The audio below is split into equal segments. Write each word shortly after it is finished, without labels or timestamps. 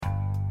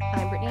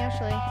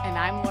Ashley. And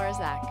I'm Laura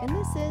Zach. And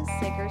this is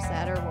Sicker,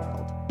 Sadder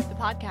World, the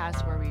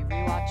podcast where we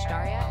rewatch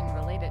Daria and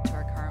relate it to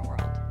our current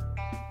world.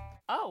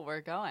 Oh, we're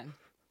going.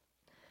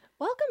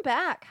 Welcome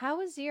back. How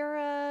was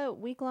your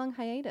week-long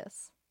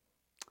hiatus?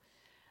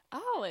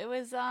 Oh, it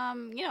was,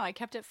 I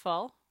kept it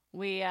full.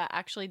 We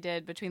actually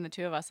did, between the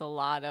two of us, a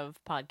lot of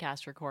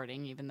podcast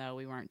recording, even though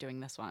we weren't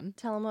doing this one.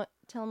 Tell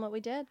them what we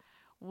did.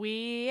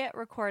 We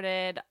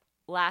recorded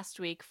last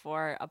week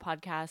for a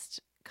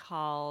podcast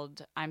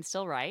called I'm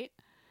Still Right,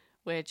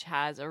 which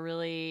has a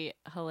really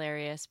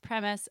hilarious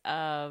premise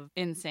of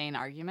insane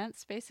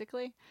arguments,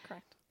 basically.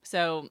 Correct.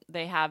 So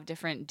they have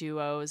different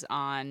duos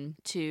on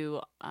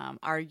to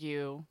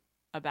argue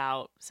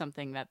about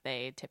something that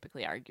they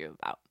typically argue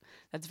about.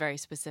 That's very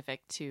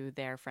specific to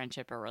their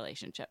friendship or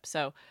relationship.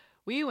 So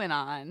we went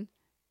on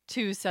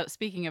to,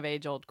 speaking of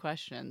age-old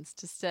questions,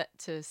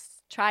 to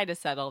try to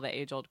settle the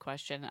age-old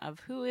question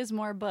of who is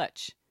more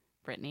butch,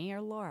 Brittany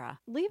or Laura?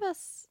 Leave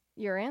us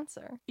your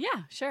answer.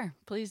 Yeah, sure.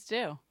 Please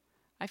do.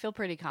 I feel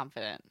pretty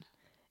confident.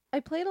 I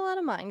played a lot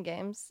of mind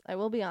games, I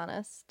will be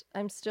honest.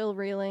 I'm still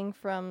reeling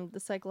from the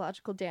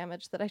psychological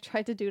damage that I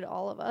tried to do to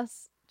all of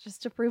us,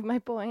 just to prove my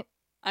point.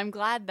 I'm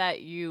glad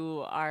that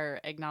you are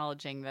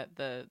acknowledging that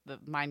the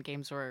mind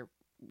games were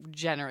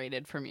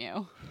generated from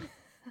you.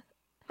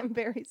 I'm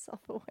very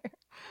self-aware.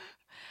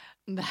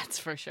 That's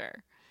for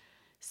sure.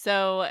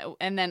 So,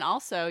 and then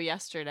also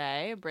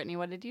yesterday, Brittany,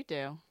 what did you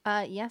do?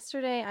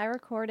 Yesterday, I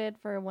recorded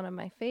for one of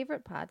my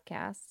favorite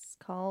podcasts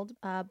called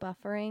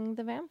Buffering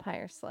the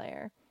Vampire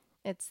Slayer.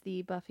 It's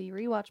the Buffy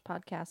Rewatch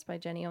podcast by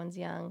Jenny Owens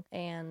Young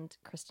and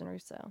Kristen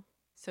Russo.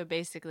 So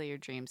basically your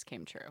dreams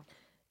came true.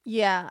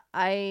 Yeah,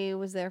 I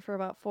was there for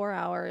about 4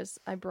 hours.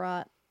 I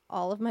brought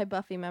all of my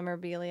Buffy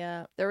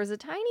memorabilia. There was a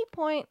tiny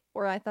point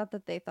where I thought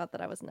that they thought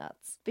that I was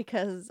nuts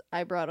because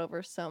I brought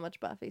over so much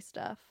Buffy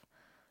stuff.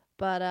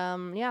 But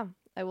yeah,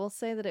 I will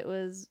say that it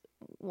was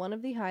one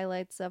of the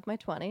highlights of my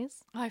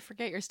 20s. Oh, I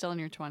forget you're still in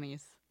your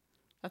 20s.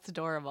 That's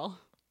adorable.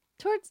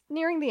 Towards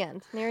nearing the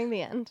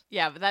end.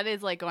 Yeah, but that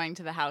is like going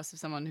to the house of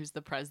someone who's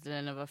the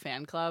president of a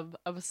fan club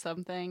of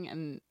something,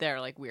 and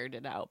they're like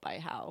weirded out by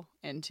how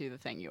into the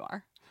thing you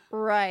are.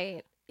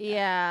 Right.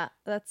 Yeah,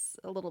 that's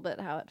a little bit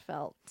how it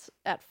felt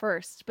at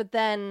first, but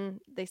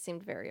then they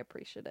seemed very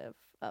appreciative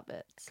of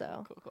it.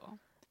 So Cool.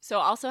 So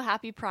also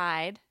happy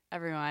Pride,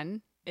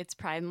 everyone. It's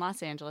Pride in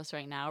Los Angeles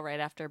right now. Right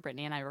after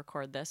Brittany and I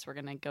record this, we're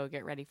going to go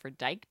get ready for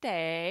Dyke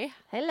Day.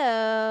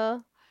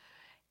 Hello.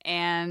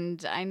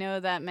 And I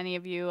know that many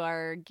of you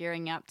are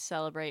gearing up to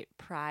celebrate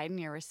Pride in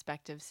your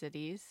respective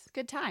cities.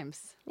 Good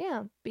times.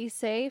 Yeah, be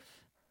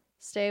safe,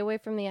 stay away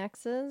from the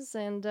exes,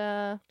 and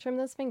trim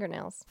those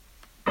fingernails.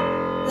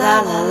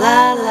 La la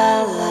la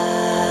la la.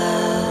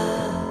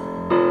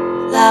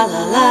 La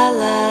la la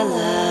la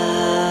la.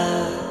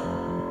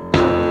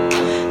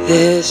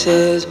 This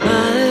is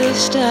my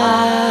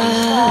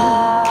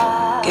style.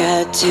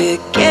 Got to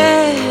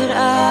get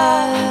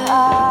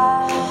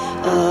up,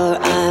 or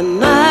I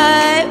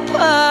might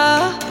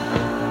fall.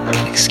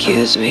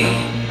 Excuse me.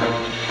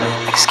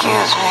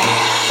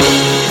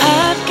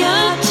 I've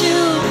got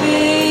to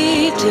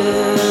be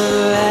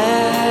direct.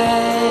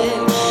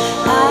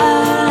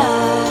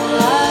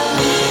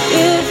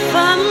 If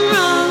I'm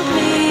wrong,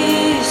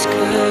 please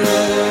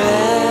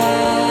correct.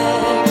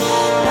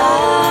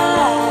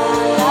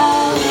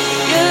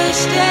 You're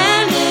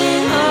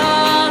standing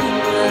on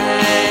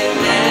my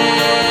neck.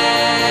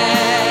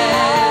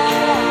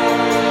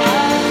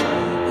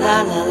 La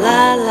la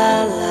la la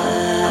la.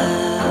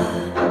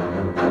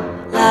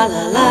 La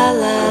la la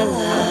la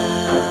la.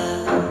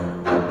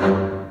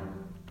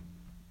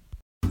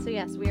 So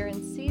yes, we are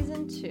in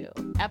season 2.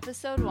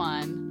 Episode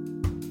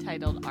 1,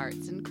 titled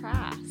Arts and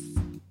Crafts.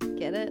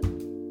 Get it?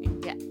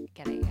 Get it,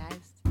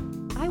 guys?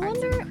 I Arts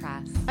wonder. and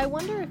Crafts. I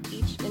wonder if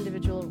each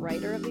individual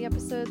writer of the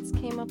episodes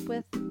came up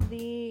with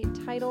the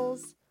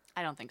titles.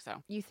 I don't think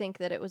so. You think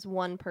that it was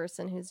one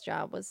person whose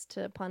job was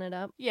to pun it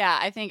up? Yeah,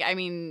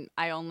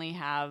 I only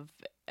have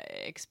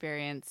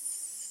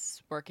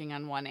experience working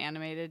on one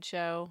animated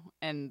show,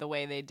 and the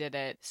way they did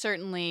it,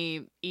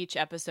 certainly each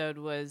episode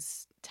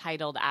was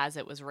titled as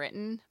it was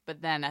written,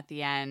 but then at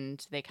the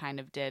end they kind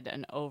of did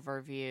an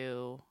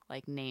overview,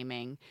 like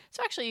naming.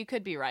 So actually you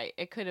could be right.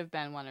 It could have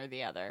been one or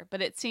the other,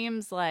 but it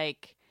seems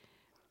like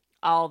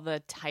all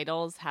the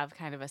titles have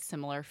kind of a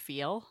similar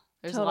feel.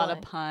 There's a lot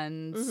of Totally.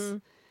 puns. Mm-hmm.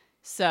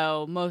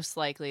 So most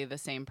likely the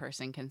same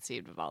person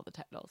conceived of all the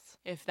titles.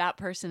 If that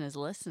person is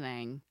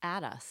listening,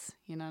 add us.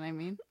 You know what I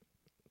mean?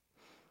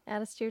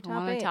 Add us to your I top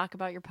want 8. to talk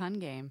about your pun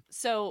game.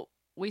 So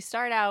we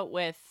start out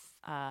with,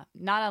 not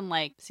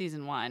unlike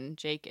season 1,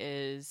 Jake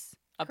is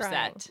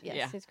Crying. upset. Yes,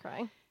 Yeah. he's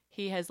crying.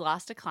 He has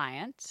lost a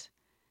client.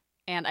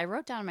 And I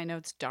wrote down in my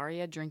notes,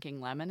 Daria drinking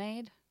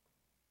lemonade.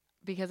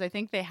 Because I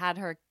think they had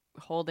her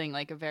holding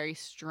like a very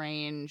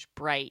strange,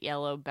 bright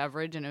yellow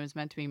beverage, and it was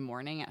meant to be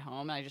morning at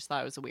home. And I just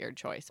thought it was a weird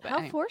choice. But How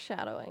anyway.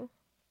 foreshadowing.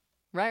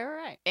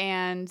 Right.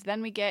 And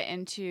then we get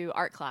into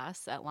art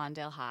class at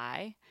Lawndale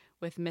High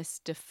with Miss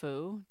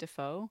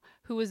Defoe,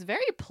 who was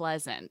very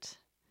pleasant.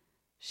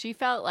 She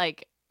felt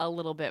like a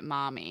little bit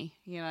mommy.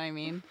 You know what I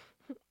mean?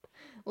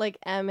 Like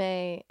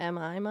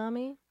M-A-M-I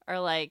mommy? Or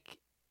like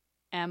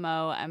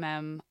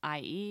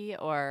MOMMIE,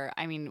 or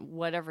I mean,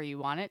 whatever you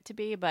want it to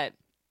be. But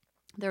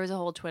there was a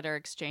whole Twitter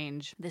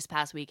exchange this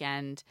past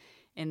weekend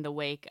in the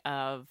wake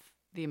of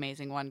The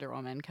Amazing Wonder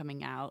Woman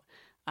coming out,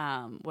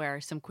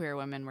 where some queer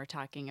women were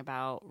talking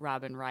about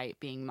Robin Wright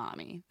being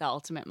mommy, the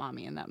ultimate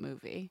mommy in that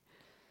movie.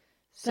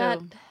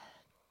 So,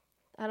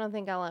 I don't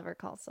think I'll ever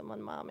call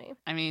someone mommy.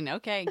 I mean,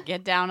 okay,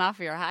 get down off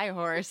your high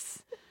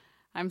horse.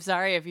 I'm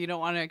sorry if you don't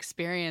want to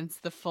experience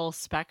the full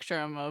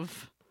spectrum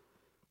of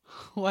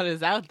what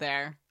is out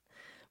there.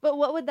 But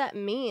what would that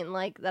mean?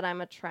 Like that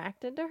I'm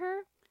attracted to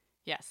her?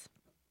 Yes.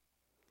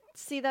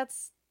 See, that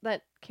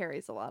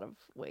carries a lot of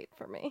weight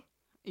for me.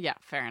 Yeah,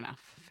 fair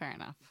enough. Fair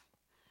enough.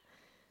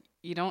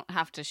 You don't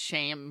have to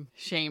shame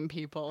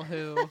people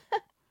who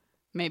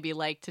maybe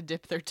like to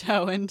dip their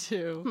toe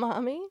into.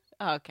 Mommy?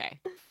 Okay.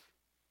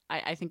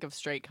 I think of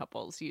straight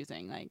couples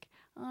using like,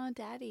 oh,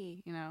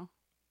 daddy, you know.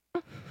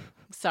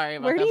 Sorry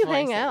about Where that do you voice.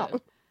 hang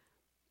out?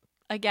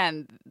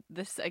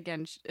 This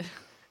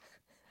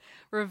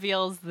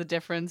reveals the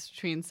difference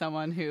between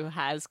someone who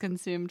has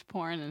consumed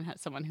porn and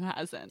someone who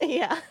hasn't.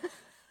 Yeah.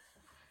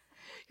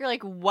 You're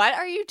like, what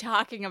are you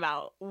talking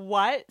about?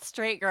 What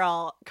straight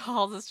girl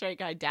calls a straight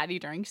guy daddy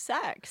during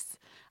sex?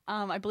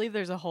 I believe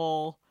there's a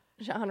whole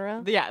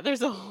genre. Yeah,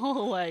 there's a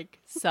whole like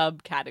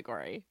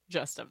subcategory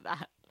just of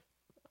that.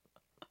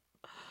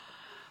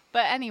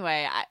 But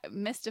anyway,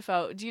 Miss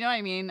Defoe, do you know what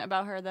I mean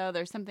about her though?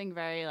 There's something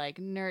very like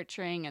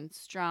nurturing and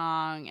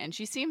strong, and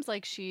she seems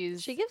like she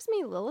gives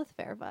me Lilith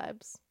Fair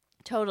vibes.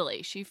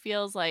 Totally. She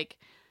feels like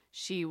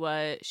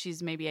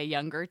she's maybe a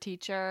younger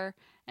teacher,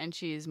 and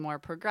she's more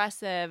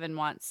progressive and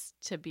wants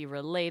to be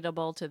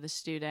relatable to the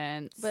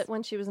students. But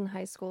when she was in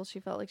high school, she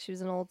felt like she was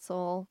an old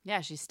soul.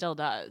 Yeah, she still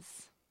does.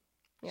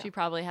 Yeah. She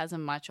probably has a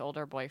much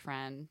older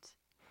boyfriend.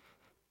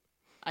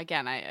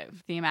 Again,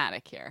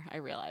 thematic here, I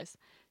realize.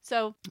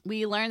 So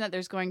we learned that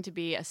there's going to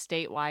be a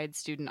statewide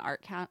student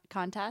art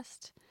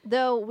contest.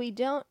 Though we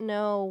don't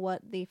know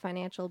what the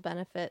financial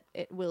benefit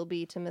it will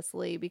be to Miss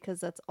Lee, because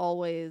that's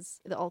always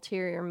the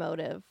ulterior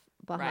motive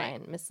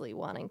behind Miss Lee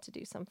wanting to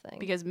do something.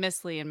 Because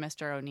Miss Lee and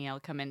Mr. O'Neill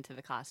come into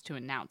the class to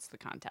announce the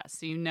contest.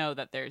 So you know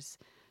that there's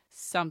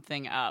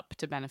something up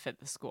to benefit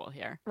the school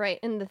here. Right.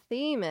 And the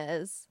theme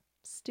is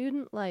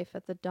student life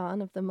at the dawn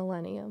of the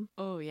millennium.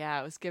 Oh, yeah.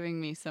 It was giving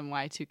me some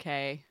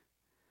Y2K.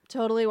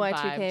 Totally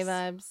Y2K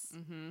vibes.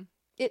 Mm-hmm.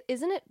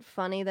 Isn't it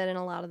funny that in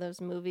a lot of those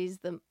movies,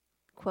 the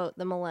quote,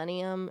 the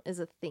millennium is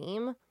a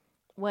theme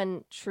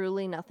when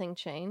truly nothing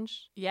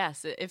changed?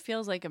 Yes. It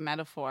feels like a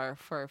metaphor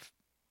for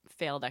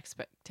failed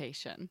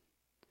expectation.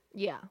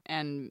 Yeah.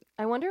 And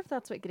I wonder if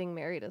that's what getting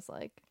married is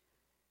like.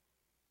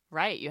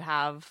 Right. You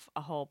have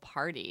a whole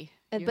party.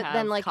 But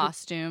then like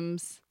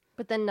costumes.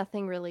 But then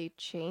nothing really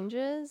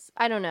changes.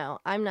 I don't know.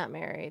 I'm not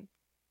married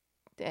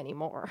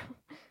anymore.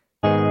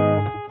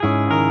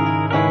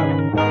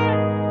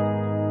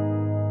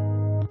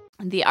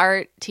 The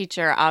art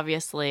teacher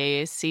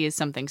obviously sees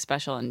something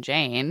special in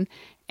Jane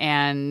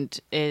and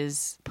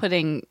is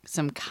putting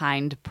some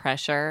kind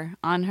pressure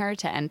on her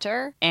to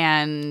enter.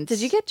 And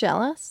did you get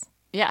jealous?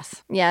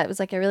 Yes. Yeah, it was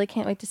like, I really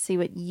can't wait to see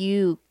what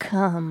you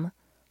come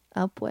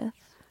up with.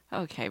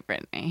 Okay,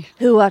 Brittany.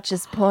 Who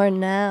watches porn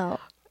now?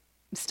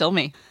 Still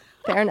me.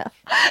 Fair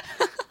enough.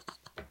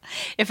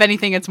 If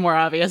anything, it's more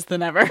obvious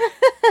than ever.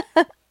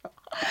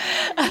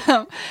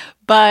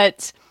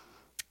 But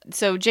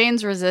so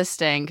Jane's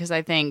resisting because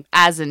I think,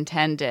 as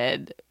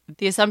intended,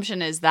 the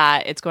assumption is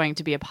that it's going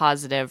to be a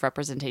positive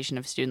representation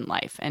of student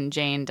life. And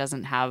Jane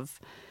doesn't have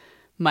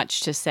much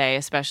to say,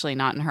 especially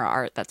not in her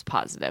art, that's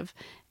positive.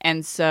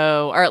 And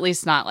so, or at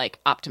least not like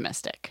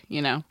optimistic,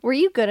 you know? Were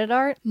you good at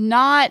art?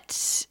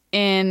 Not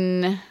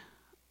in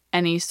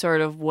any sort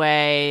of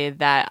way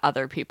that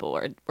other people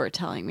were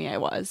telling me I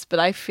was. But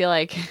I feel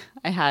like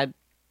I had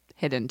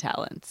hidden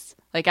talents.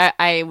 Like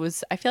I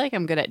feel like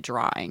I'm good at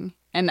drawing.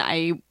 And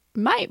I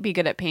might be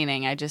good at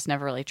painting. I just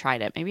never really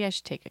tried it. Maybe I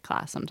should take a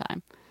class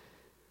sometime.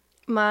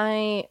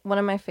 One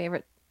of my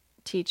favorite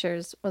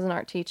teachers was an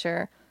art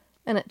teacher,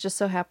 and it just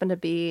so happened to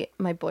be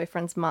my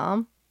boyfriend's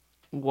mom.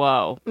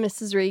 Whoa.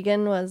 Mrs.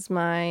 Regan was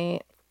my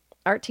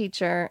art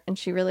teacher, and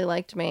she really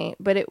liked me.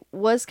 But it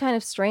was kind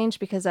of strange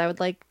because I would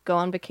like go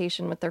on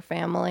vacation with their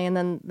family, and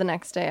then the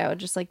next day I would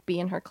just like be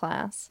in her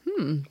class.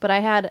 But I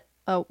had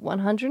a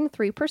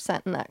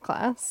 103% in that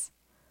class.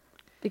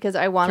 Because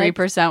I wanted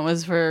 3%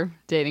 was for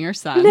dating her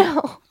son.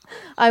 No.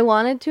 I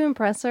wanted to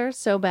impress her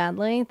so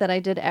badly that I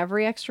did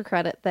every extra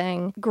credit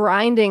thing,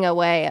 grinding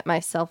away at my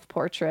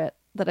self-portrait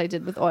that I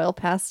did with oil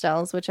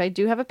pastels, which I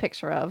do have a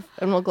picture of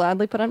and will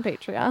gladly put on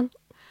Patreon.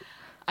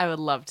 I would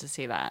love to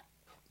see that.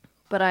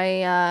 But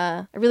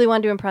I really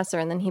wanted to impress her,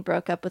 and then he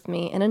broke up with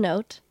me in a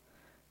note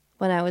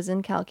when I was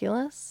in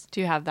calculus.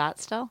 Do you have that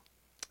still?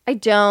 I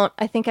don't.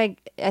 I think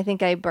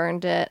I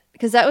burned it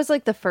because that was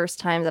like the first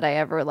time that I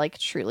ever like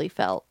truly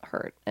felt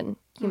hurt and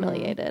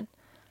humiliated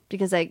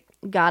because I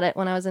got it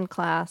when I was in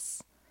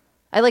class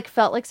I like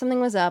felt like something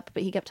was up,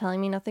 but he kept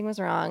telling me nothing was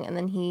wrong. And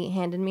then he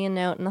handed me a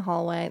note in the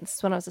hallway. This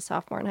is when I was a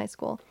sophomore in high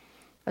school.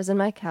 I was in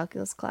my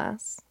calculus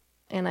class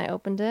and I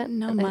opened it.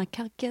 No, and my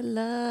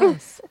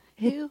calculus.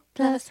 You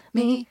plus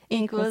me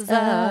equals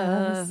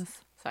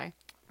us. Sorry.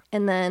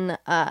 And then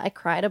I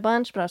cried a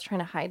bunch, but I was trying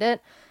to hide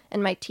it.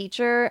 And my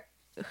teacher,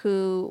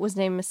 who was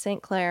named Miss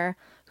St. Clair,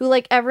 who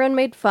like everyone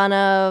made fun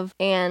of,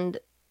 and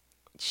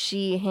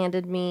she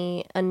handed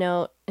me a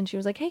note and she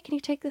was like, hey, can you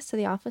take this to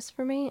the office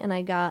for me? And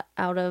I got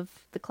out of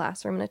the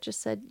classroom and it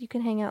just said, you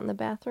can hang out in the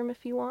bathroom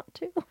if you want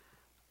to.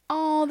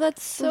 Oh,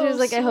 that's so She was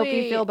like, I hope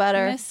you feel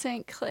better. Miss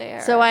St.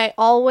 Clair. So I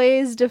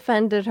always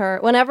defended her.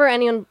 Whenever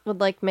anyone would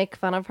like make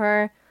fun of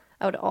her,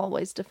 I would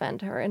always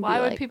defend her. And Why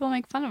be would like, people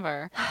make fun of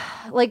her?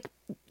 like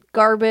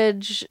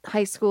garbage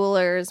high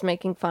schoolers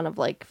making fun of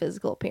like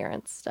physical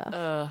appearance stuff.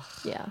 Ugh.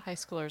 Yeah. High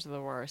schoolers are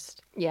the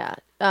worst. Yeah.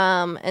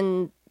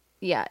 And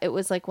yeah, it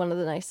was like one of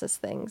the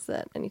nicest things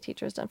that any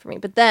teacher has done for me.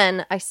 But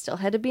then I still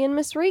had to be in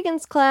Miss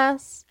Regan's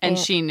class. And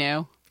she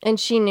knew. And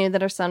she knew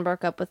that her son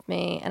broke up with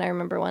me. And I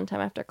remember one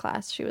time after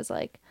class, she was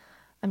like,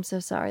 I'm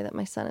so sorry that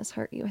my son has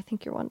hurt you. I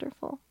think you're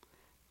wonderful.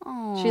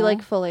 Aww. She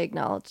like fully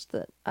acknowledged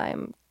that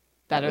I'm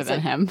better was than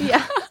like- him.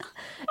 Yeah.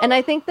 And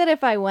I think that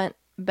if I went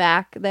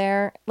back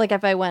there, like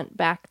if I went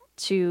back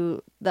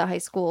to the high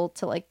school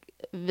to like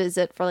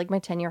visit for like my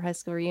 10-year high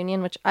school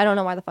reunion, which I don't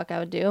know why the fuck I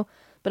would do,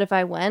 but if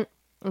I went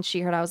and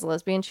she heard I was a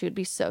lesbian, she would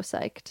be so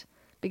psyched,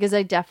 because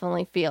I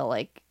definitely feel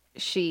like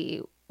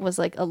she was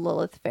like a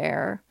Lilith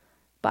Fair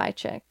bi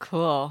chick.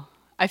 Cool.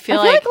 I I feel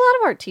feel like like a lot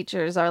of art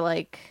teachers are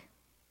like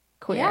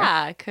queer.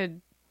 yeah, I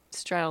could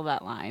straddle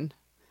that line.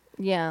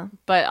 Yeah.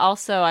 But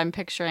also, I'm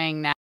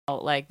picturing now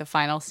like the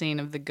final scene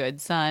of The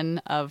Good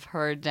Son of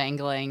her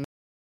dangling.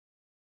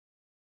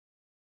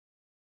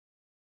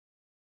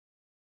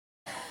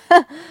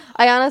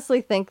 I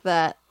honestly think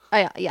that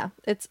yeah,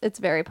 it's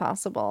very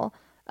possible.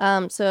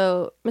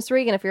 So Miss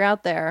Regan, if you're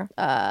out there,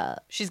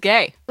 She's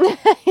gay.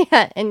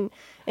 yeah, and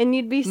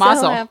you'd be so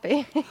Mazel.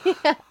 happy.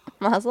 Yeah,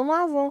 mazel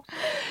mazel.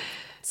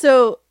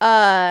 So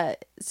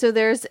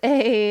there's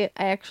I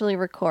actually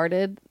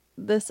recorded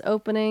this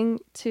opening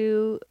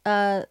to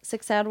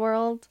Six Sad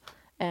World,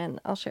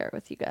 and I'll share it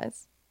with you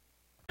guys.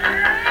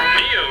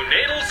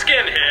 Neonatal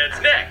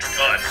skinheads next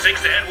on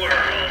Six Ad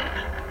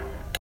World.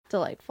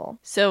 Delightful.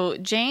 So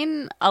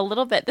Jane, a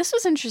little bit, this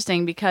was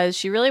interesting because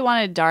she really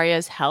wanted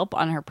Daria's help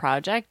on her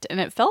project, and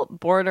it felt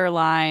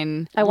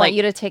borderline. I want like,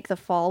 you to take the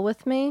fall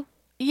with me.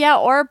 yeah,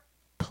 or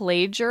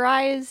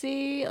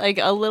plagiarizing, like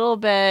a little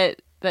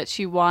bit that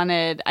she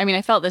wanted. I mean,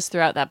 I felt this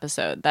throughout the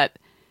episode that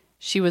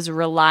she was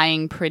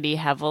relying pretty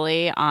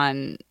heavily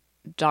on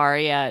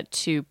Daria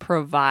to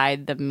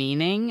provide the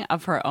meaning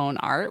of her own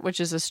art, which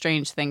is a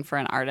strange thing for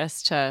an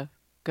artist to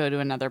go to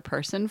another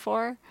person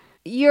for.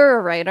 You're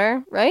a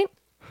writer, right?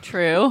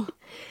 True.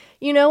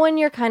 You know when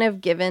you're kind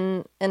of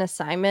given an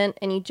assignment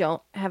and you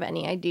don't have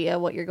any idea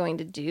what you're going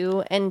to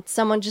do, and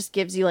someone just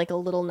gives you like a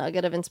little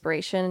nugget of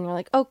inspiration and you're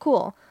like, oh,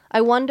 cool.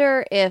 I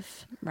wonder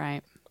if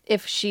Right.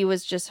 she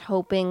was just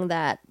hoping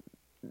that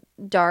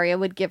Daria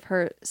would give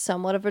her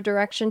somewhat of a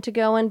direction to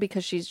go in,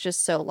 because she's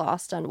just so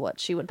lost on what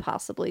she would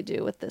possibly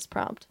do with this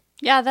prompt.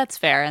 Yeah, that's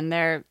fair. And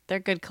they're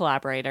good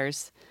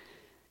collaborators.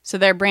 So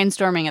they're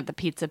brainstorming at the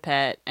Pizza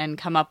Pit and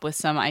come up with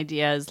some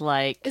ideas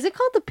like, Is it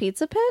called the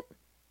Pizza Pit?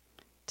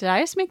 did I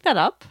just make that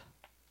up?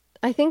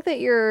 I think that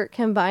you're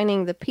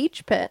combining the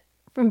Peach Pit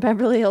from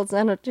Beverly Hills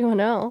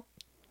 90210.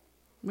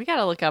 We got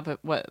to look up at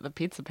what the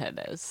Pizza Pit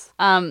is.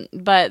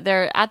 But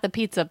they're at the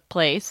pizza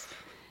place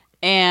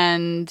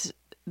and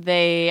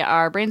they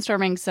are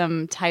brainstorming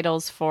some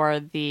titles for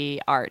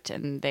the art.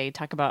 And they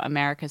talk about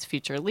America's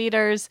future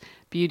leaders,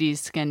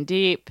 beauty's skin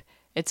deep,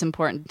 it's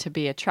important to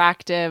be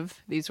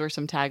attractive. These were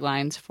some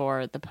taglines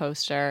for the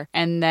poster.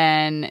 And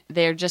then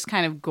they're just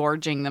kind of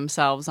gorging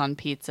themselves on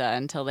pizza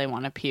until they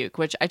want to puke,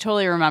 which I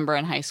totally remember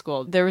in high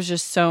school. There was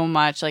just so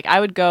much. Like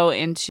I would go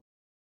into,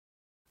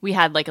 we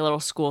had like a little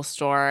school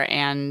store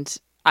and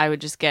I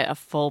would just get a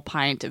full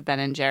pint of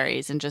Ben &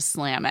 Jerry's and just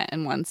slam it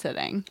in one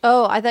sitting.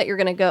 Oh, I thought you were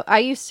going to go. I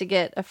used to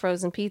get a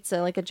frozen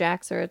pizza, like a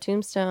Jack's or a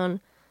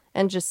Tombstone,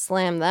 and just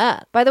slam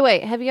that. By the way,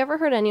 have you ever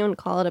heard anyone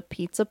call it a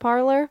pizza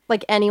parlor?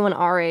 Like anyone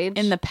our age?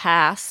 In the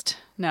past,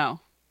 no.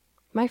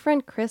 My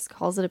friend Chris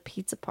calls it a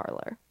pizza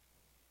parlor.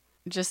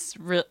 Just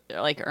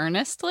like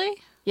earnestly?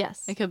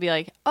 Yes. It could be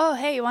like, oh,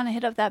 hey, you want to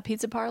hit up that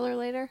pizza parlor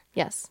later?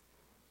 Yes.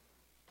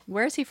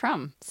 Where's he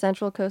from?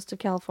 Central Coast of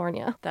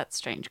California. That's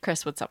strange.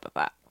 Chris, what's up with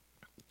that?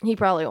 He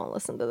probably won't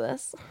listen to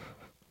this.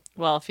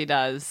 Well, if he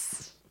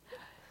does,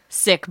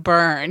 sick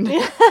burn.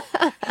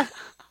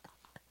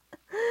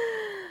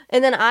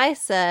 And then I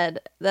said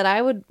that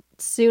I would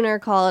sooner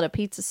call it a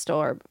pizza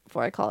store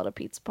before I call it a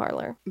pizza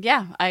parlor.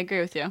 Yeah, I agree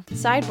with you.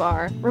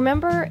 Sidebar.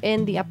 Remember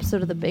in the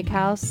episode of The Big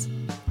House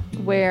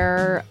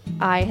where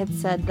I had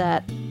said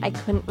that I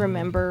couldn't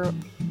remember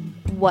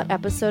what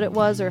episode it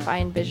was, or if I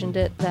envisioned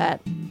it,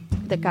 that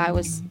the guy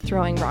was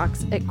throwing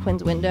rocks at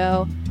Quinn's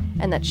window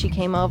and that she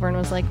came over and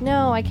was like,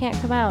 no, I can't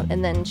come out.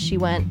 And then she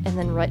went and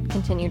then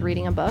continued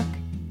reading a book.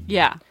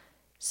 Yeah.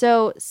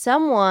 So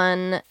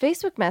someone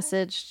Facebook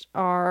messaged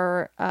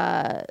our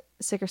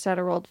Sicker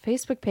Sadder World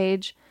Facebook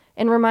page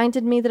and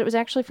reminded me that it was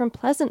actually from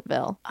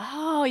Pleasantville.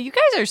 Oh, you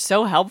guys are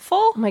so helpful.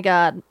 Oh my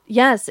God.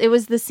 Yes, it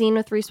was the scene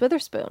with Reese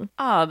Witherspoon.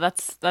 Oh,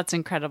 that's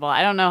incredible.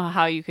 I don't know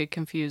how you could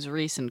confuse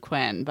Reese and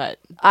Quinn, but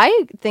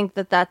I think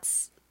that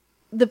that's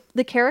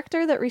the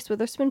character that Reese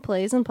Witherspoon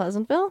plays in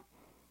Pleasantville.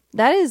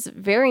 That is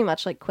very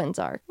much like Quinn's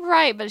arc.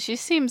 right, but she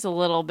seems a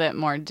little bit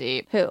more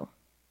deep. Who?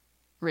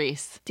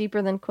 Reese.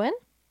 Deeper than Quinn?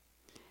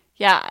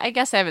 Yeah, I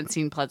guess I haven't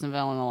seen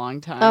Pleasantville in a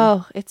long time.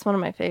 Oh, it's one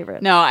of my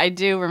favorites. No, I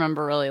do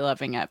remember really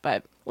loving it,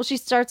 but Well, she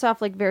starts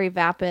off like very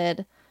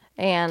vapid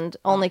and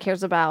only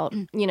cares about,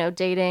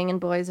 dating and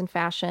boys and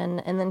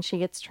fashion. And then she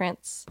gets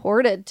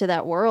transported to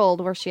that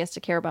world where she has to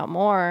care about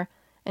more.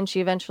 And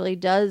she eventually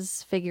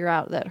does figure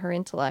out that her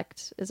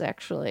intellect is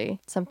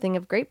actually something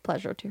of great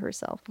pleasure to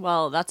herself.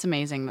 well, that's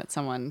amazing that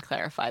someone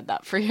clarified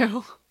that for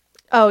you.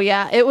 Oh,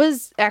 yeah. It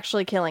was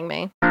actually killing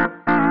me.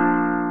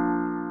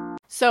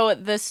 So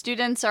the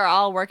students are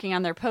all working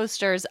on their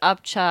posters.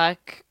 Upchuck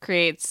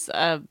creates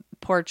a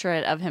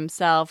portrait of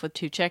himself with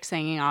two chicks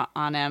hanging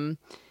on him,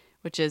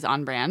 which is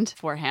on brand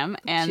for him.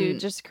 And To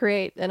just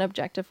create an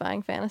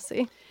objectifying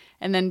fantasy.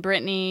 And then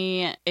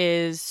Brittany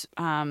is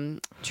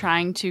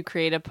trying to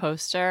create a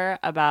poster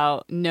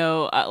about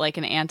like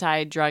an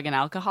anti-drug and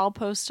alcohol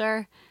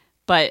poster,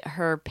 but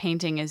her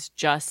painting is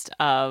just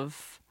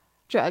of,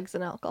 Drugs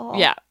and alcohol.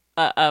 yeah,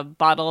 a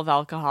bottle of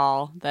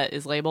alcohol that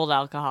is labeled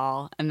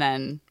alcohol, and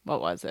then, what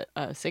was it,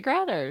 a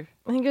cigarette or?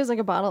 I think it was like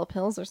a bottle of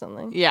pills or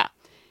something. Yeah.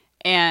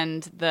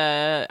 And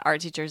the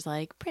art teacher's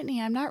like,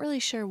 Brittany, I'm not really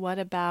sure what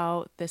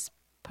about this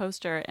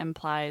poster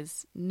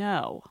implies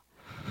no.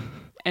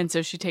 And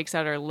so she takes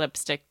out her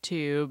lipstick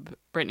tube,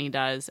 Brittany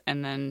does,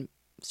 and then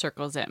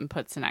circles it and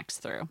puts an X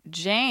through.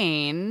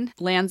 Jane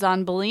lands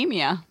on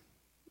bulimia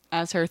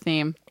as her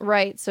theme.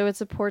 Right. So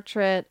it's a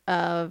portrait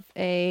of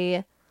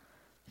a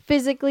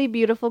physically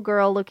beautiful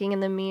girl looking in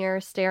the mirror,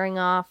 staring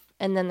off.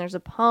 And then there's a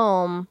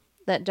poem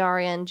that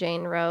Daria and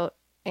Jane wrote.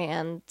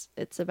 And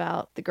it's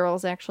about the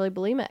girl's actually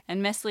bulimic.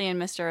 And Miss Lee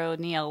and Mr.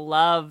 O'Neill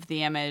love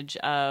the image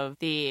of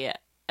the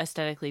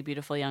aesthetically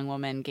beautiful young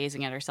woman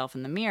gazing at herself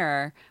in the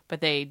mirror,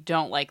 but they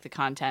don't like the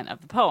content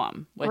of the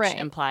poem, which Right.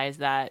 implies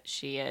that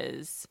she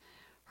is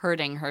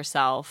hurting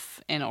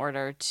herself in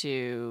order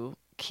to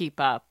keep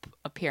up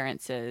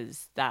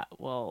appearances that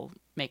will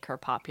make her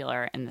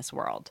popular in this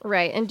world.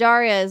 Right. And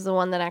Daria is the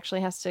one that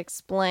actually has to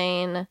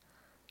explain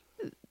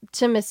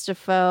to Miss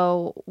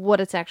Defoe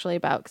what it's actually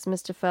about. Because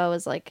Miss Defoe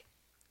is like,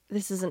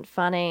 this isn't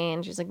funny.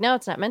 And she's like, no,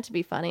 it's not meant to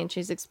be funny. And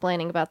she's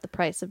explaining about the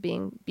price of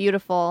being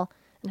beautiful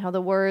and how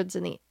the words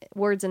and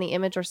the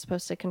image are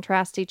supposed to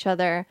contrast each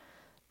other.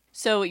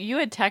 So you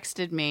had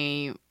texted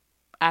me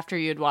after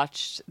you had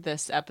watched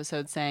this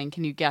episode saying,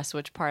 can you guess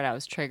which part I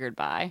was triggered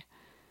by?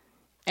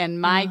 And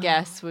my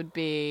guess would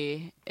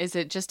be, is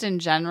it just in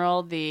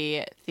general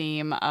the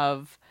theme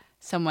of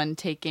someone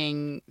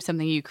taking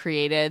something you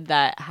created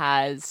that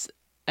has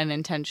an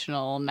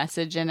intentional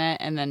message in it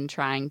and then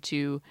trying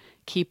to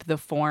keep the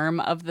form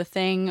of the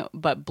thing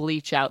but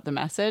bleach out the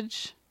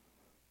message?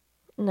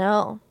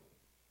 No.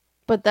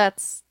 But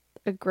that's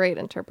a great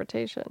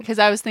interpretation. Because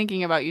I was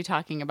thinking about you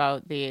talking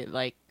about the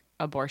like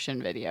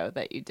abortion video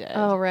that you did.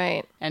 Oh,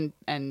 right. And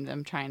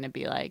I'm trying to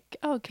be like,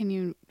 oh, can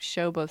you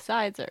show both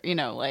sides? Or,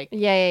 like,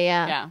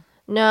 Yeah. yeah.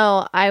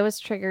 No, I was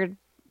triggered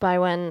by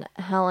when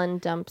Helen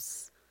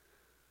dumps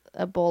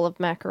a bowl of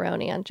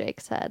macaroni on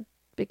Jake's head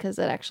because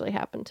it actually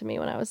happened to me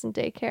when I was in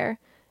daycare.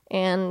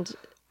 And so,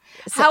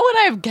 How would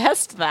I have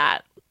guessed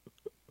that?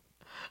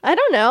 I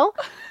don't know.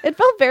 It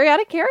felt very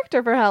out of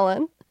character for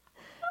Helen.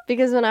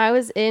 Because when I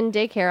was in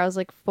daycare, I was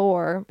like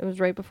 4. It was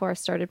right before I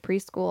started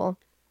preschool.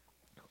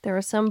 There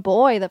was some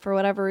boy that for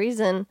whatever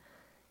reason,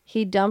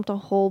 he dumped a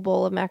whole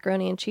bowl of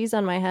macaroni and cheese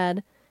on my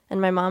head. And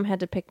my mom had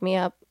to pick me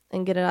up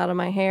and get it out of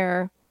my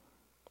hair.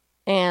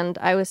 And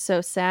I was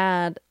so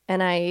sad.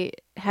 And I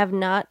have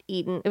not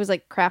eaten, it was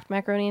like Kraft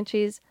macaroni and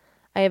cheese.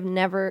 I have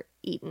never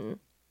eaten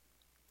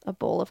a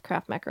bowl of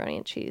Kraft macaroni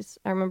and cheese.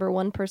 I remember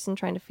one person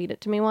trying to feed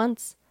it to me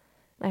once.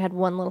 I had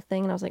one little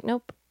thing and I was like,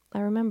 nope, I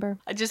remember.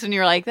 Just when you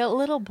were like, that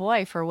little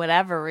boy, for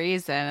whatever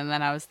reason. And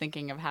then I was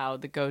thinking of how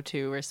the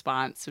go-to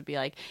response would be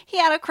like, he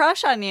had a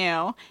crush on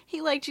you. He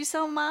liked you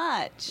so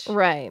much.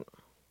 Right.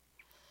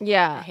 I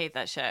Yeah. hate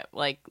that shit.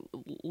 Like,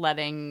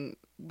 letting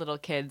little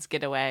kids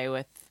get away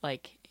with,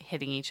 like,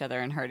 hitting each other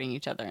and hurting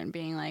each other and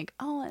being like,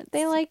 oh,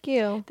 They like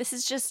you. this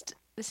is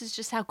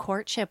just how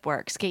courtship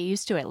works. Get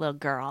used to it, little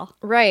girl.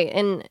 Right.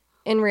 And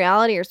in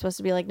reality, you're supposed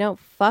to be like, no,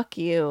 fuck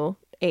you,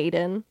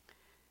 Aiden.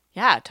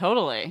 Yeah,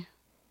 totally.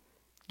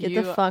 Get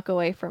the fuck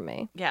away from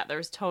me. Yeah, there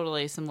was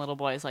totally some little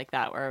boys like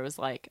that where it was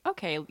like,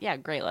 okay, yeah,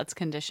 great. Let's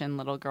condition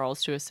little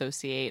girls to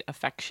associate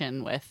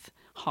affection with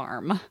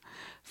harm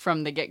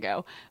from the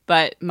get-go.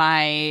 But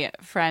my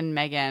friend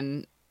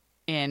Megan,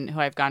 who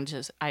I'd gone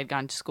to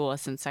school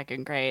with since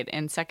second grade,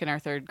 in second or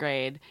third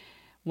grade,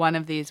 one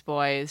of these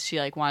boys she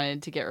like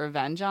wanted to get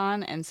revenge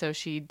on, and so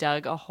she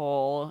dug a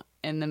hole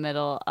in the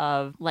middle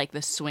of like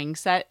the swing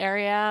set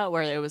area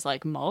where it was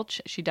like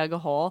mulch. She dug a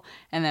hole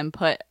and then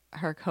put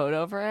her coat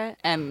over it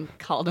and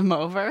called him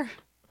over.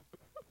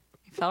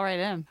 He fell right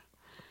in.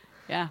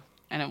 Yeah.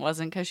 And it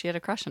wasn't because she had a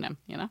crush on him,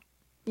 you know?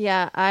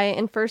 Yeah,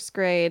 in first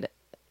grade,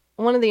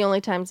 one of the only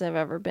times I've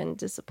ever been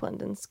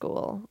disciplined in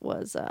school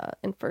was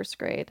in first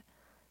grade.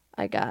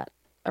 I got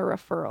a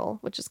referral,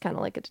 which is kind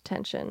of like a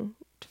detention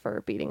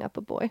for beating up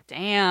a boy.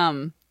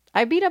 Damn.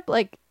 I beat up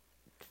like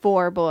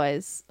 4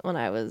 boys when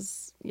I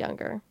was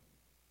younger.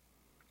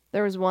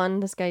 There was one,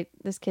 this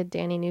kid,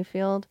 Danny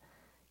Newfield.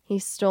 He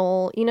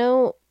stole, you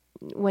know,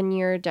 when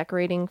you're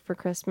decorating for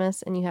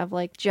Christmas and you have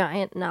like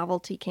giant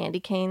novelty candy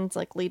canes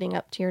like leading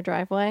up to your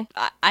driveway.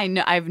 I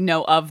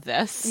know of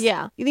this.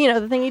 Yeah. You know,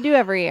 the thing you do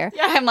every year.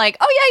 Yeah, I'm like,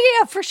 oh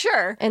yeah, for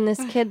sure. And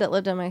this kid that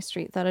lived on my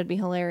street thought it'd be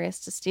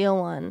hilarious to steal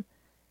one.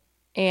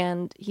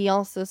 And he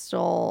also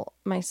stole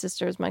my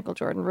sister's Michael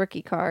Jordan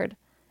rookie card.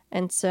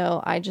 And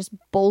so I just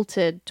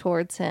bolted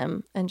towards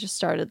him and just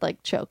started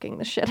like choking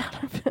the shit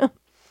out of him.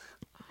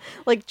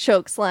 Like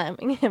choke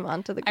slamming him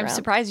onto the ground. I'm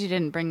surprised you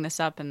didn't bring this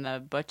up in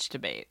the Butch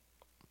debate.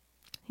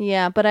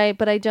 Yeah, but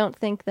I don't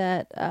think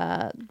that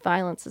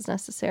violence is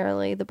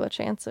necessarily the Butch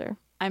answer.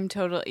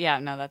 Yeah,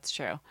 no, that's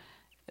true.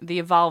 The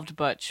evolved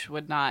Butch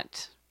would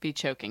not be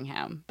choking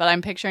him. But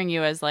I'm picturing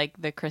you as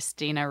like the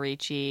Christina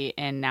Ricci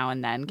in Now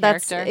and Then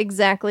character. That's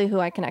exactly who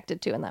I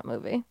connected to in that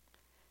movie.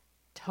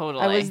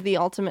 Totally. I was the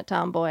ultimate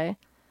tomboy,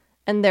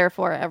 and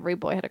therefore every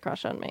boy had a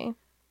crush on me.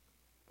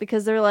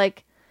 Because they're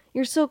like,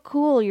 you're so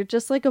cool, you're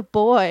just like a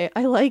boy,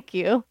 I like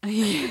you.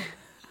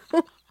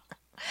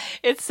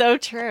 It's so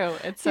true.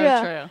 It's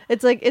so true.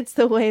 It's like, it's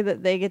the way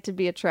that they get to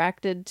be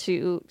attracted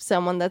to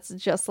someone that's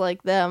just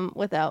like them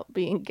without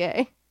being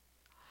gay.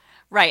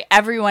 Right.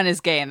 Everyone is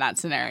gay in that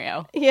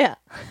scenario. Yeah.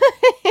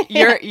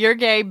 You're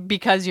gay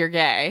because you're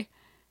gay,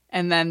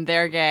 and then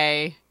they're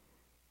gay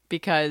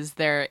because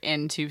they're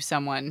into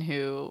someone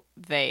who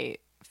they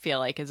feel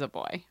like is a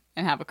boy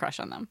and have a crush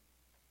on them.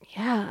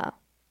 Yeah.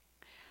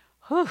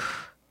 Whew.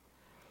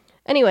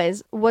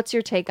 Anyways, what's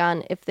your take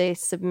on if they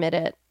submit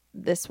it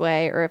this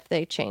way or if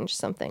they change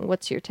something?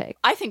 What's your take?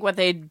 I think what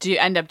they do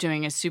end up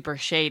doing is super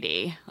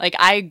shady. Like,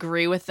 I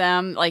agree with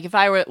them. Like, if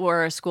I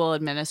were a school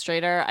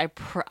administrator,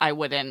 I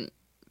wouldn't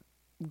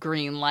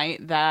green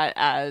light that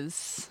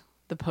as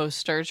the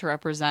poster to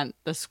represent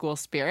the school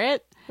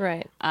spirit.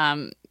 Right.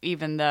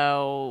 Even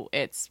though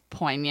it's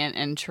poignant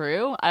and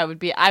true, I would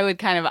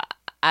kind of,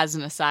 as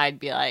an aside,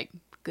 be like,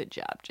 good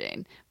job,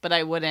 Jane. But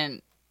I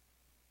wouldn't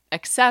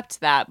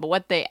accept that. But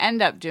what they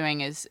end up doing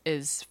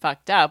is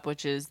fucked up,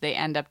 which is they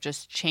end up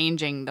just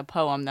changing the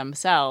poem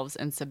themselves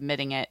and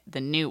submitting it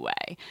the new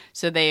way.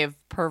 So they've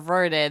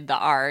perverted the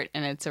art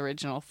in its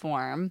original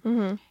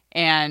form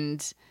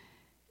and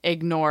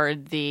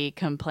ignored the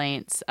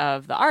complaints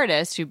of the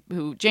artist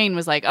who Jane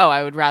was like, oh,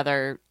 I would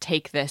rather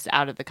take this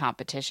out of the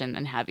competition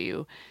than have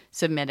you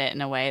submit it in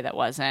a way that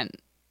wasn't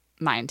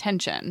my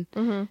intention.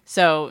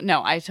 So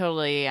no, I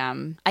totally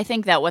I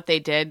think that what they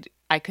did,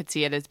 I could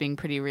see it as being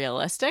pretty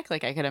realistic.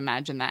 Like, I could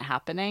imagine that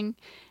happening,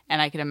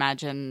 and I could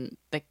imagine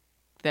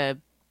the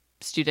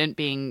student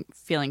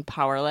feeling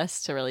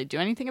powerless to really do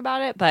anything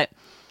about it. But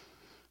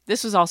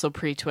this was also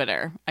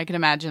pre-Twitter. I could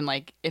imagine,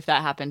 like, if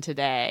that happened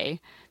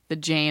today, the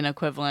Jane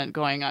equivalent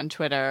going on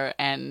Twitter,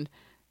 and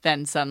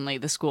then suddenly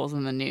the school's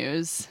in the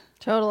news.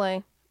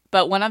 Totally.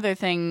 But one other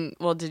thing,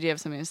 well, did you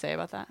have something to say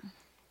about that?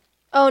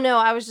 Oh, no,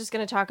 I was just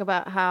going to talk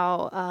about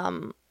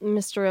how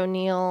Mr.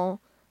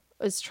 O'Neill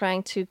was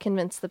trying to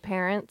convince the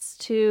parents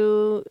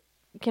to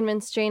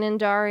convince Jane and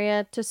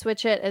Daria to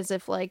switch it, as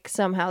if, like,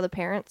 somehow the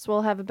parents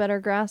will have a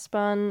better grasp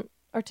on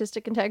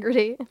artistic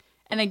integrity.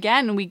 And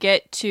again, we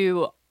get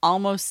to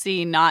almost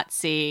not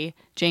see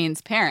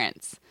Jane's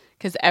parents,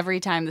 because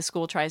every time the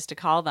school tries to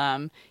call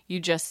them,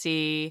 you just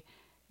see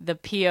the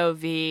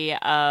POV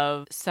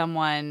of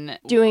someone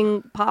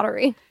doing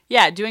pottery.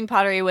 Yeah, doing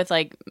pottery with,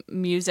 like,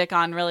 music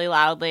on really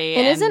loudly.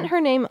 And isn't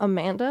her name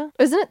Amanda?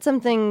 Isn't it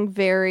something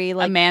very,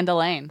 like... Amanda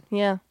Lane.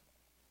 Yeah.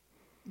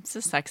 It's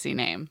a sexy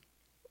name.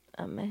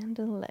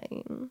 Amanda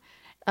Lane.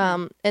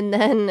 And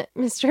then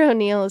Mr.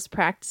 O'Neill is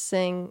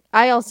practicing.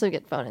 I also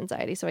get phone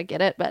anxiety, so I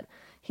get it. But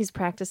he's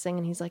practicing,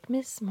 and he's like,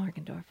 Miss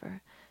Morgendorfer,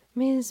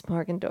 Miss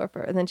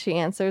Morgendorfer. And then she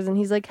answers, and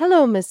he's like,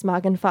 hello, Miss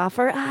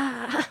Morgenpfeffer.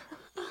 Ah.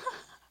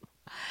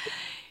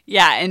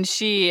 Yeah, and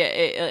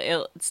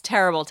it's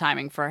terrible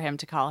timing for him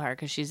to call her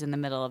because she's in the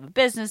middle of a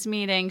business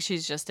meeting.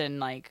 She's just in,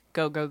 like,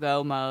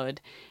 go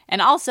mode.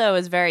 And also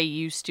is very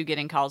used to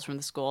getting calls from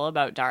the school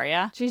about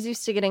Daria. She's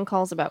used to getting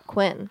calls about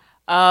Quinn.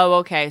 Oh,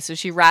 okay. So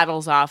she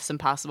rattles off some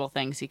possible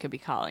things he could be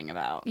calling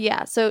about.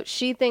 Yeah, so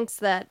she thinks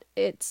that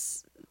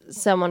it's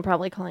someone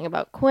probably calling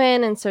about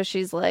Quinn. And so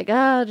she's like,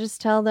 just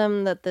tell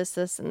them that this,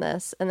 and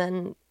this. And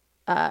then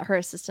her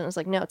assistant was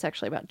like, no, it's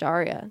actually about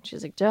Daria.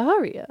 She's like,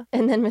 Daria.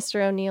 And then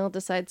Mr. O'Neill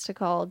decides to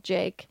call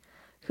Jake,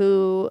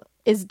 who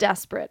is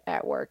desperate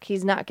at work.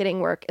 He's not getting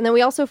work. And then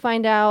we also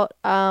find out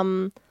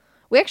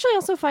We actually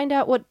also find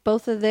out what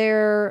both of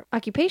their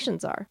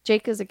occupations are.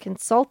 Jake is a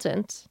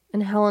consultant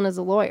and Helen is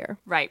a lawyer.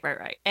 Right.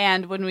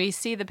 And when we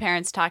see the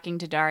parents talking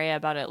to Daria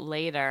about it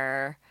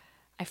later,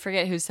 I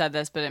forget who said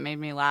this, but it made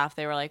me laugh.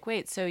 They were like,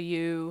 wait, so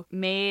you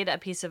made a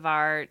piece of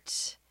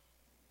art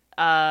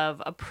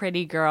of a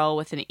pretty girl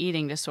with an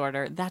eating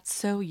disorder. That's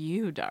so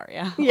you,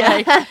 Daria.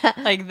 Yeah.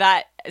 like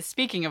that,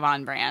 speaking of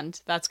on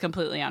brand, that's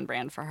completely on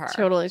brand for her.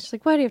 Totally. She's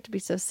like, why do you have to be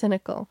so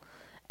cynical?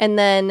 And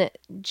then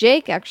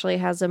Jake actually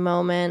has a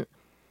moment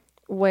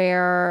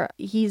where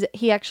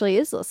he actually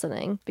is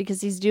listening, because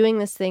he's doing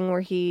this thing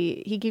where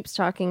he keeps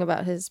talking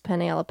about his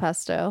penne alla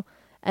pesto,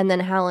 and then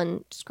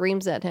Helen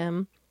screams at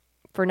him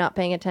for not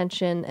paying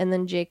attention, and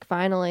then Jake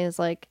finally is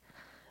like,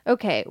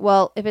 okay,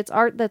 well, if it's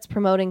art that's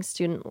promoting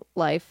student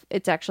life,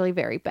 it's actually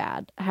very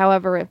bad.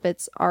 However, if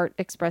it's art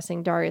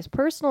expressing Daria's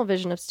personal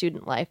vision of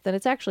student life, then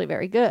it's actually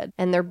very good.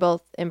 And they're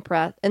both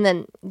impressed. And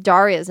then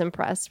Daria's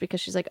impressed because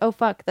she's like, oh,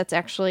 fuck, that's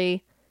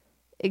actually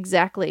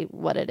exactly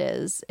what it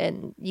is.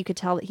 And you could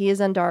tell that he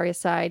is on Daria's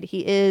side.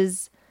 He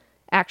is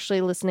actually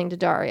listening to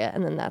Daria.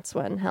 And then that's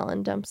when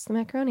Helen dumps the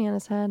macaroni on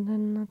his head.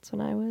 And that's when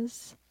I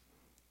was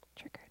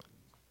triggered.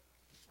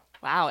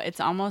 Wow, it's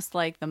almost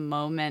like the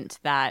moment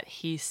that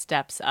he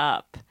steps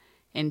up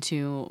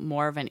into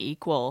more of an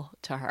equal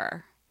to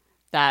her,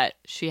 that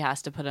she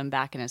has to put him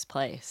back in his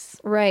place.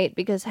 Right,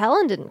 because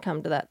Helen didn't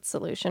come to that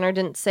solution or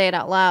didn't say it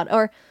out loud.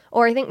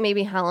 Or I think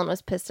maybe Helen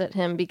was pissed at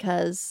him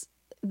because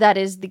that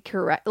is the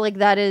correct, like,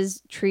 that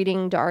is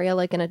treating Daria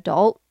like an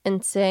adult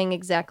and saying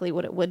exactly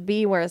what it would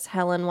be, whereas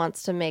Helen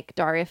wants to make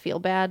Daria feel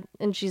bad.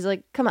 And she's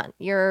like, come on,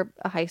 you're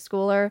a high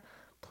schooler.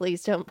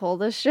 Please don't pull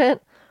this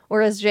shit.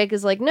 Whereas Jake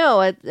is like,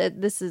 no,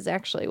 this is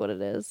actually what it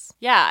is.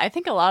 Yeah, I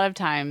think a lot of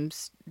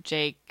times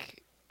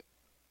Jake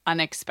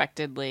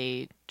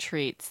unexpectedly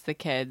treats the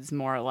kids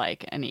more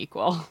like an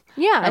equal.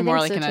 Yeah, or more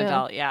like so an too.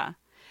 adult, yeah.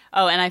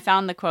 Oh, and I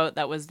found the quote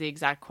that was the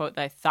exact quote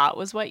that I thought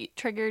was what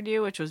triggered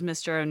you, which was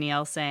Mr.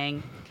 O'Neill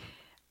saying,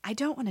 I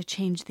don't want to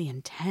change the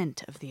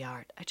intent of the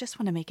art. I just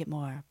want to make it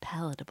more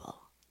palatable.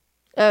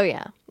 Oh,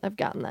 yeah. I've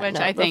gotten that Which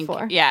note I think,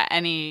 before. yeah,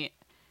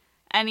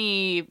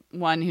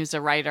 anyone who's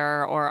a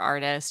writer or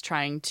artist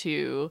trying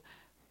to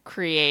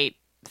create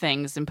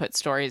things and put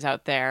stories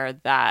out there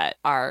that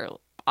are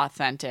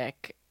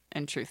authentic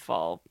and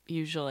truthful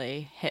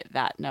usually hit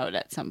that note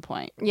at some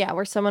point. Yeah,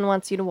 where someone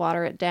wants you to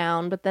water it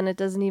down, but then it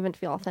doesn't even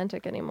feel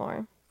authentic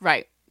anymore.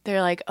 Right.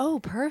 They're like, oh,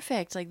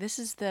 perfect. Like, this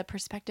is the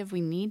perspective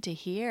we need to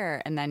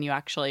hear. And then you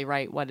actually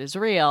write what is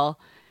real,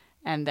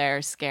 and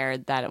they're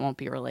scared that it won't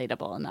be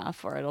relatable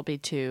enough, or it'll be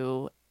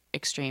too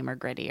extreme or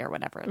gritty or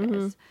whatever it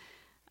is.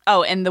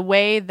 Oh, and the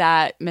way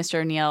that Mr.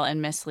 O'Neill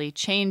and Miss Lee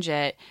change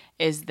it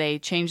is they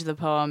change the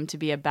poem to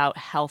be about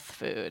health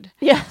food.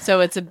 Yeah. So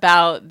it's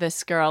about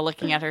this girl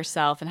looking at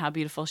herself and how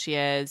beautiful she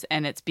is,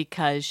 and it's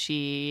because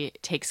she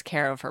takes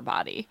care of her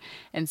body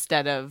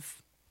instead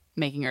of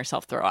making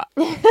herself throw up.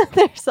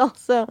 There's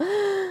also,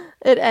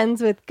 it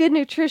ends with good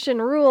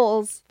nutrition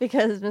rules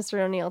because Mr.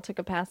 O'Neill took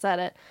a pass at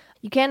it.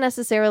 You can't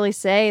necessarily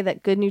say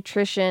that good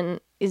nutrition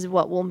is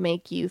what will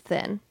make you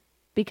thin,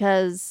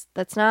 because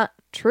that's not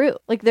true.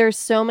 Like, there's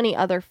so many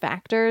other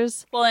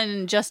factors. Well,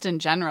 and just in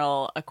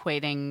general,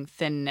 equating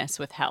thinness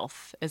with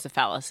health is a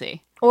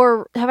fallacy.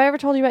 Or have I ever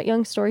told you about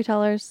Young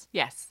Storytellers?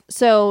 Yes.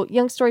 So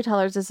Young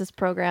Storytellers is this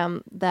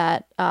program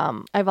that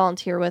I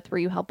volunteer with where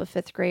you help a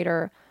 5th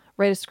grader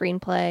write a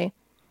screenplay.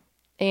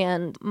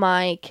 And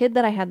my kid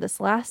that I had this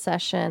last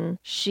session,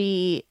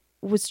 she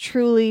was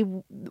truly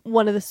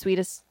one of the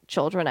sweetest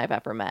children I've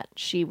ever met.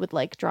 She would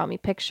like draw me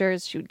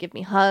pictures. She would give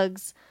me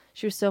hugs.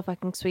 She was so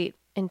fucking sweet.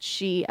 And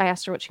I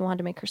asked her what she wanted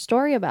to make her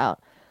story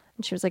about.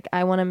 And she was like,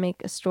 I want to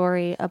make a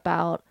story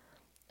about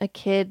a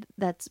kid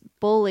that's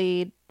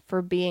bullied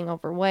for being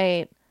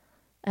overweight.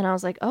 And I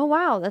was like, oh,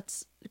 wow,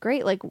 that's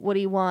great. Like, what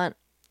do you want?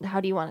 How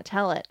do you want to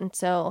tell it? And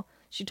so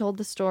she told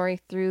the story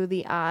through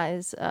the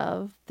eyes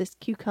of this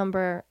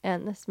cucumber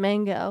and this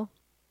mango,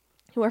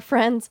 who are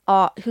friends,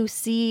 who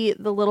see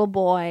the little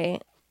boy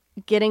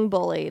getting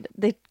bullied.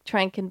 They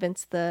try and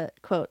convince the,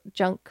 quote,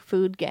 junk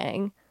food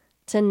gang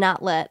to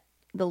not let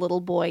the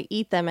little boy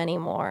eat them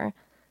anymore.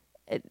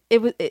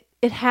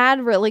 It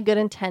had really good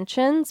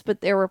intentions,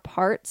 but there were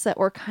parts that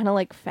were kind of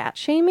like fat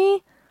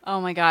shamey.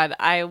 Oh my God.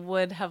 I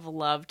would have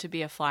loved to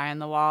be a fly on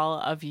the wall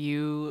of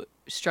you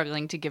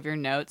struggling to give your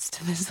notes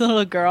to this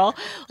little girl.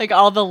 Like,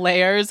 all the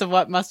layers of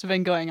what must have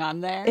been going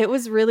on there. It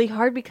was really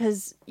hard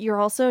because you're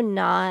also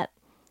not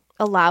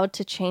allowed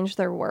to change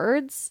their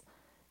words.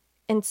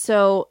 And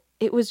so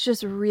it was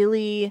just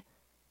really,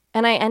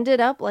 and I ended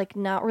up like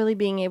not really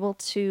being able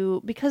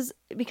to, because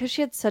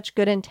she had such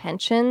good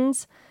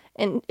intentions,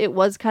 and it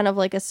was kind of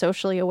like a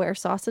socially aware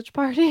sausage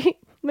party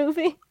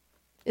movie.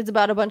 It's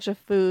about a bunch of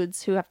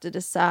foods who have to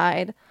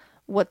decide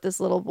what this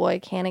little boy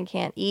can and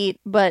can't eat.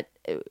 But,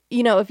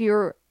 you know,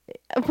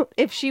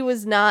 if she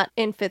was not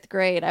in 5th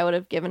grade, I would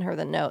have given her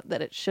the note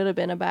that it should have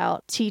been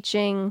about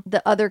teaching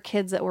the other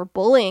kids that were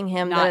bullying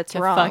him Not that it's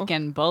to wrong.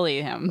 fucking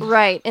bully him.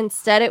 Right.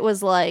 Instead, it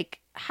was like,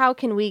 how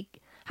can we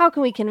how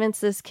can we convince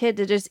this kid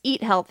to just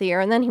eat healthier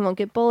and then he won't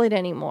get bullied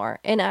anymore?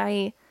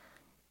 And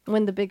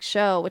when The Big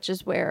Show, which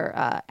is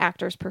where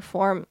actors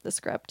perform the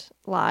script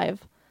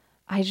live,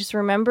 I just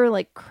remember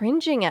like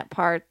cringing at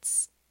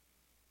parts.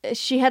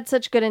 She had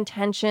such good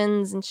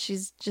intentions and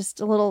she's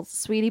just a little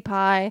sweetie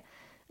pie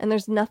and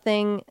there's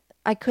nothing.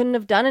 I couldn't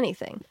have done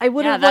anything. I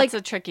would have that's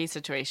a tricky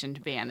situation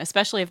to be in,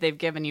 especially if they've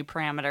given you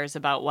parameters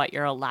about what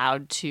you're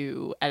allowed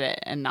to edit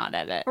and not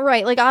edit.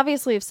 Right. Like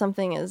obviously if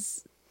something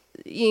is,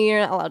 you're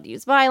not allowed to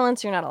use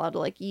violence, you're not allowed to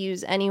like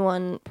use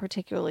anyone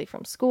particularly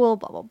from school,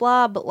 blah, blah,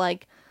 blah. But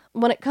like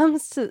when it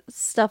comes to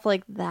stuff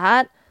like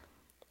that,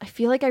 I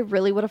feel like I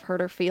really would have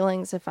hurt her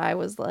feelings if I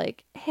was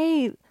like,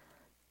 hey,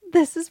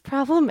 this is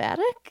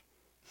problematic.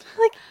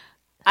 Like,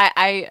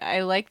 I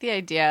like the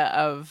idea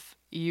of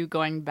you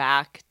going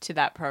back to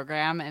that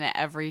program, and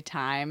every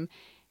time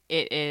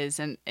it's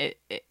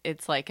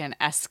like an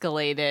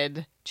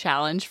escalated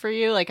challenge for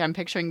you. Like I'm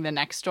picturing the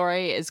next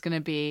story is going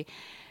to be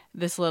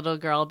this little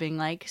girl being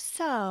like,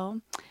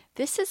 so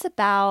this is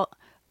about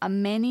a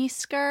mini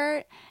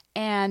skirt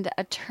and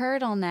a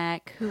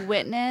turtleneck who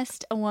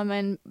witnessed a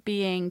woman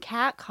being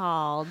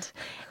catcalled,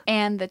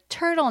 and the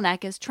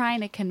turtleneck is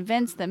trying to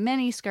convince the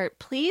miniskirt,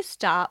 please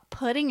stop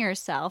putting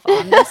yourself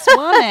on this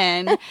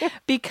woman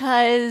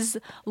because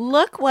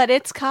look what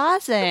it's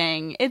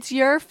causing. It's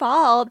your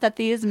fault that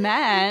these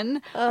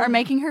men are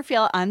making her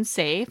feel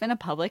unsafe in a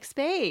public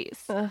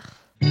space.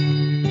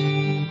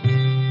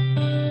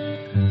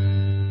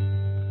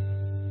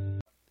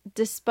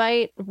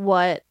 Despite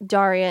what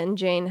Daria and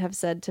Jane have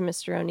said to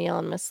Mr. O'Neill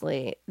and Miss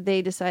Lee,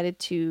 they decided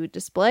to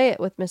display it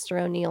with Mr.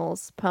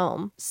 O'Neill's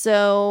poem.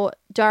 So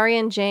Daria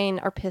and Jane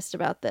are pissed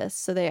about this,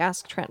 so they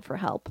ask Trent for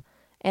help.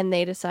 And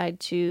they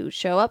decide to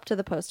show up to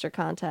the poster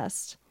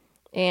contest.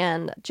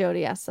 And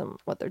Jody asks them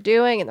what they're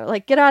doing, and they're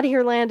like, get out of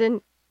here,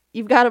 Landon.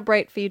 You've got a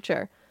bright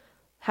future.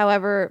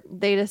 However,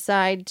 they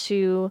decide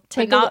to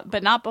take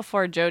but not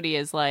before Jody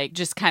is like,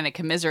 just kind of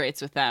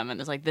commiserates with them and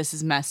is like, this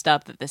is messed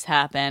up that this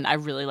happened. I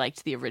really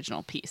liked the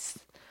original piece.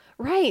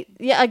 Right.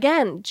 Yeah,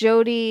 again,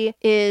 Jody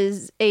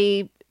is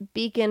a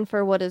beacon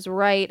for what is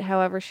right.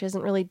 However, she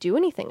doesn't really do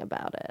anything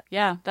about it.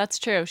 Yeah, that's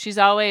true. She's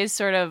always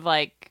sort of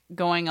like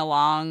going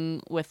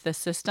along with the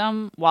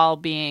system while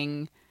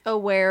being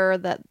aware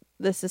that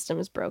the system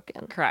is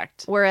broken.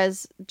 Correct.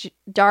 Whereas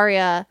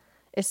Daria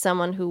is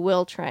someone who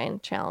will try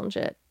and challenge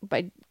it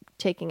by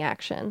taking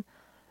action.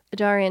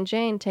 Daria and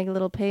Jane take a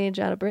little page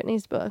out of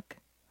Brittany's book,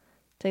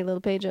 take a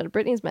little page out of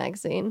Brittany's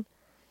magazine,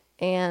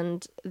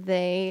 and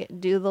they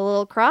do the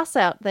little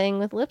cross-out thing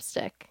with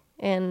lipstick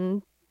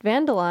and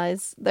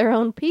vandalize their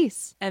own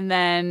piece. And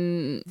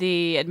then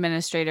the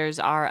administrators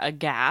are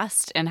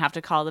aghast and have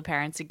to call the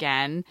parents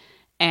again.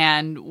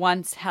 And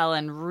once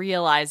Helen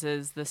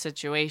realizes the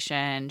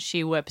situation,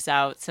 she whips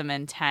out some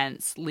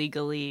intense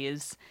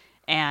legalese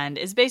and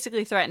is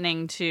basically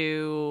threatening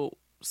to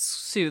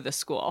sue the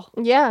school.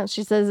 Yeah,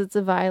 she says it's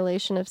a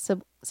violation of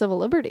civil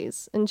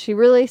liberties. And she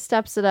really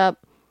steps it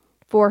up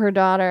for her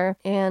daughter.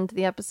 And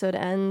the episode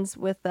ends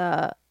with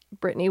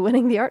Brittany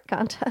winning the art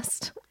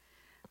contest.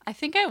 I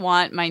think I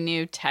want my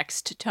new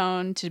text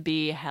tone to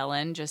be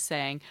Helen just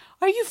saying,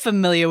 are you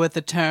familiar with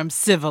the term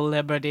civil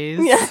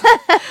liberties? Yeah.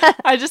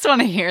 I just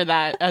want to hear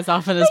that as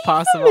often as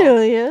possible.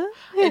 Familiar?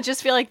 I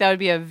just feel like that would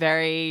be a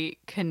very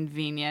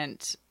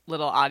convenient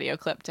little audio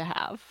clip to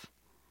have.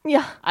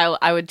 Yeah.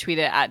 I would tweet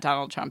it at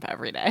Donald Trump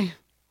every day.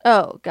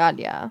 Oh, God,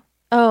 yeah.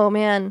 Oh,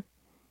 man.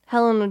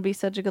 Helen would be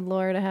such a good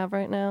lawyer to have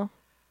right now.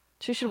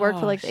 She should work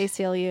for, like, the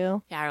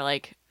ACLU. Yeah, or,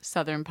 like,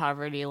 Southern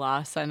Poverty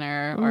Law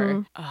Center.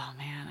 Or, oh,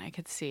 man, I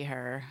could see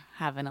her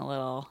having a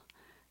little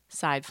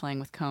side fling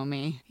with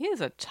Comey. He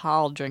is a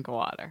tall drink of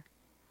water.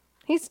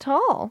 He's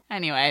tall.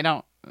 Anyway,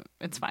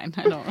 it's fine.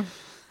 I don't.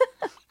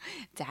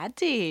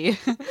 Daddy. He's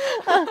kind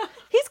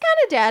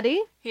of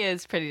daddy. He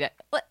is pretty daddy.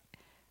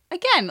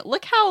 Again,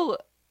 look how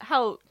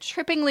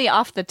trippingly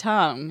off the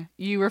tongue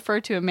you refer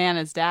to a man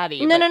as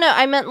daddy. No.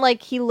 I meant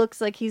like he looks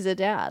like he's a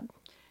dad.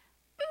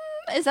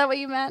 Is that what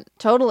you meant?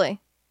 Totally.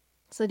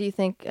 So do you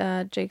think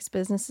Jake's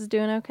business is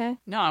doing okay?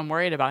 No, I'm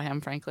worried about him,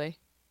 frankly.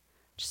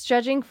 Just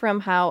judging from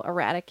how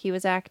erratic he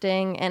was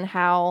acting and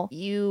how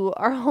you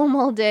are home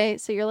all day,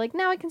 so you're like,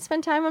 now I can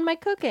spend time on my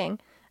cooking.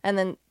 And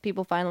then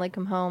people finally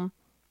come home.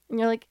 And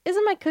you're like,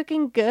 isn't my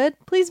cooking good?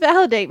 Please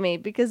validate me,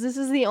 because this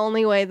is the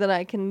only way that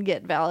I can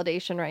get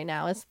validation right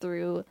now is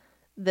through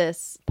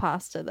this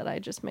pasta that I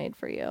just made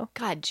for you.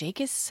 God,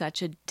 Jake is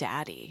such a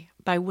daddy,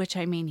 by which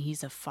I mean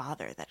he's a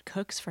father that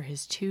cooks for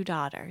his 2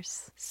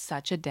 daughters.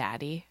 Such a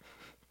daddy.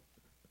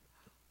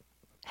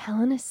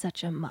 Helen is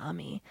such a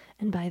mommy,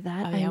 and by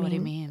that I mean... what do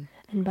you mean?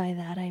 And by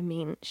that I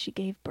mean she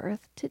gave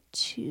birth to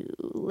 2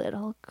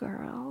 little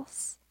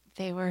girls.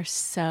 They were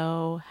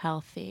so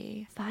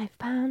healthy. 5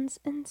 pounds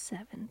and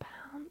 7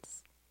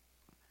 pounds.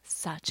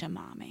 Such a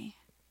mommy.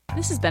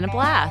 This has been a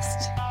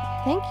blast.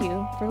 Thank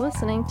you for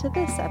listening to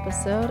this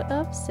episode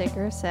of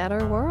Sicker,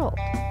 Sadder World.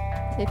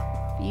 If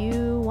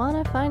you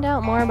want to find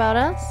out more about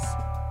us,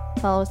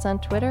 follow us on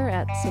Twitter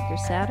at Sicker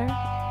Sadder.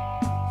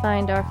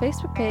 Find our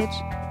Facebook page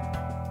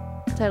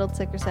titled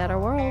Sicker, Sadder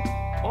World.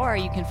 Or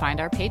you can find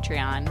our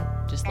Patreon.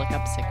 Just look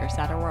up Sicker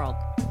Sadder World.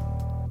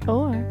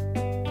 Or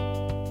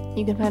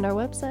you can find our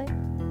website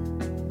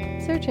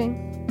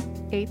searching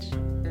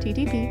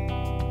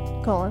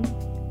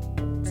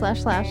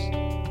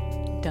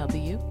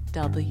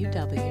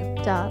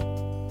http://www. dot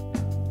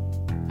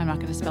I'm not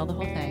going to spell the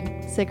whole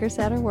thing.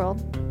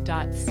 sickersadderworld.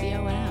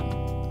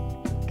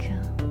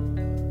 .com.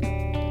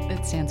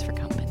 It stands for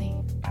come.